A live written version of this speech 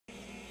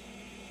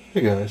Hey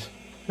guys,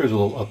 here's a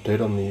little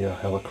update on the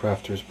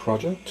Halicrafters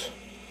project.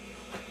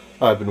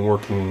 I've been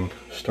working,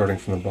 starting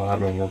from the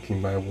bottom and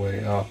working my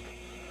way up.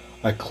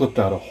 I clipped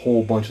out a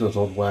whole bunch of those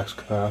old wax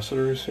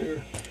capacitors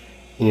here,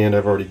 and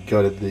I've already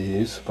gutted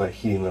these by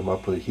heating them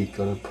up with a heat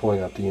gun and pulling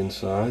out the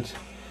insides.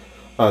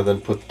 I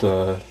then put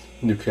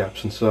new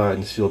caps inside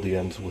and sealed the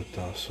ends with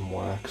some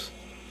wax.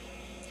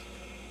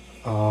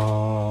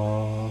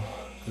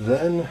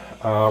 Then,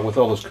 with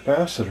all those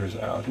capacitors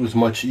out, it was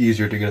much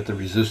easier to get at the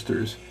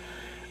resistors.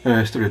 And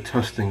I started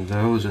testing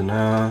those, and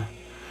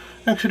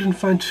actually didn't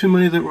find too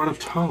many that were out of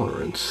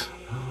tolerance.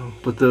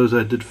 But those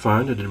I did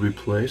find, I did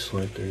replace.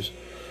 Like there's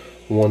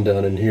one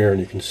down in here, and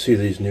you can see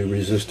these new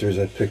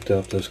resistors I picked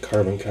up. This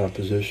carbon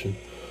composition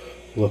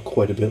look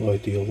quite a bit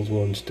like the old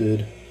ones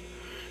did.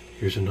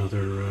 Here's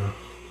another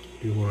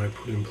new one I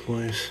put in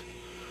place.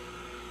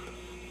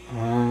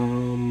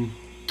 Oh,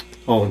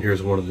 and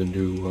here's one of the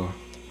new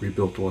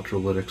rebuilt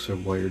electrolytics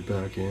I've wired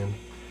back in.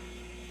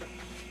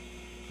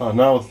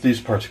 Now with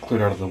these parts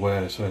cleared out of the way,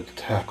 I decided to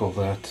tackle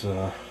that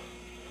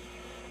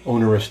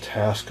onerous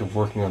task of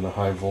working on the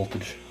high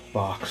voltage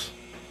box.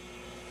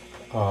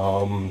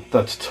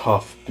 That's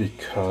tough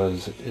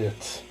because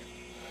it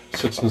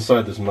sits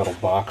inside this metal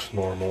box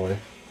normally,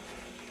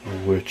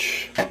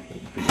 which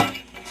would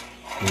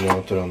be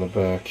mounted on the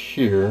back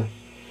here.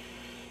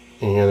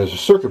 And there's a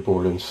circuit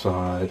board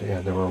inside,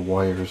 and there are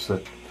wires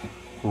that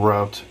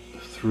route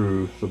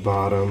through the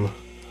bottom,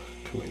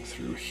 coming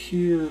through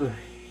here,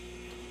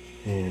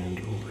 and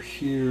over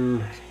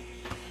here,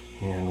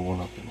 and one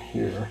up in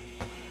here.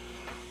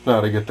 Now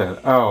to get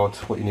that out,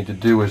 what you need to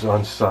do is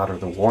unsolder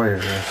the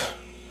wires,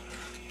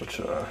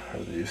 which are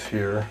these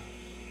here.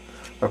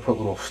 I put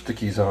little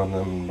stickies on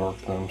them and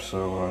mark them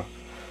so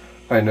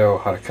I know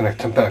how to connect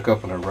them back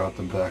up when I route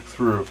them back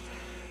through.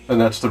 And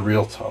that's the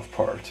real tough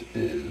part,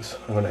 is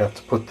I'm going to have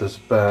to put this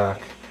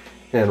back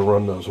and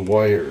run those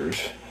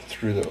wires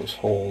through those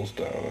holes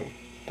down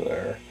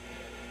there.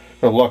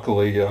 Now,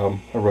 luckily, I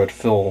read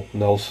Phil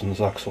Nelson's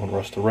excellent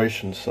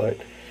restoration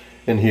site,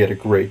 and he had a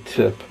great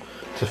tip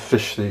to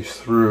fish these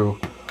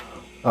through,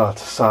 to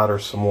solder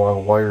some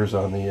long wires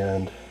on the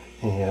end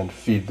and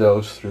feed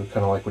those through,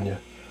 kind of like when you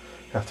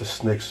have to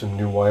snake some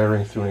new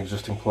wiring through an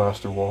existing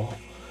plaster wall.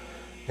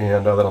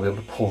 And then I'll be able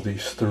to pull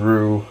these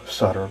through,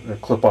 solder,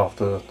 clip off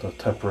the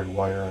temporary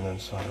wire, and then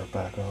solder it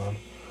back on.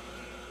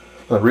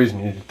 The reason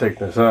you need to take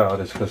this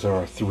out is because there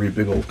are 3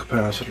 big old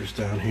capacitors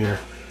down here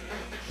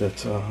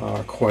that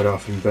are quite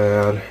often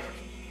bad.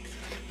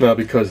 Now,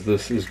 because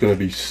this is going to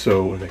be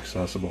so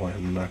inaccessible,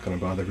 I'm not going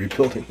to bother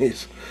rebuilding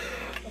these.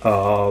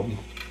 You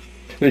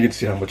can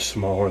see how much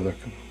smaller the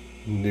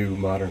new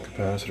modern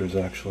capacitors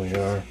actually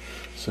are.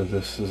 So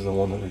this is the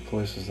one that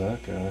replaces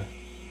that guy.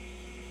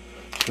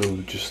 So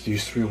just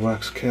these 3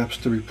 wax caps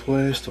to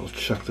replace. I'll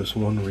check this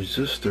one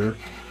resistor.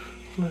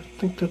 I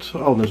think that's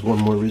all. Oh, there's one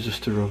more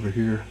resistor over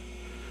here.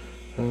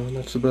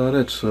 That's about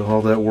it. So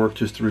all that work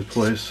just to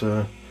replace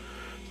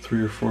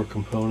 3 or 4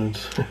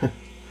 components.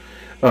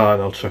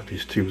 And I'll check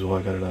these tubes while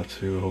I got it out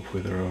too.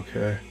 Hopefully they're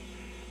okay.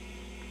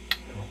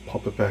 I'll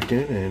pop it back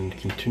in and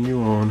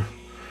continue on. I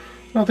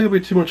don't think it'll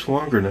be too much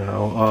longer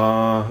now.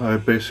 I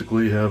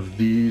basically have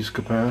these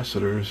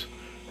capacitors,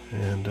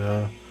 and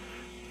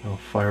I'll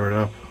fire it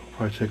up. It'll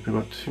probably take me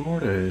about 2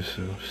 more days,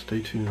 so stay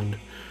tuned.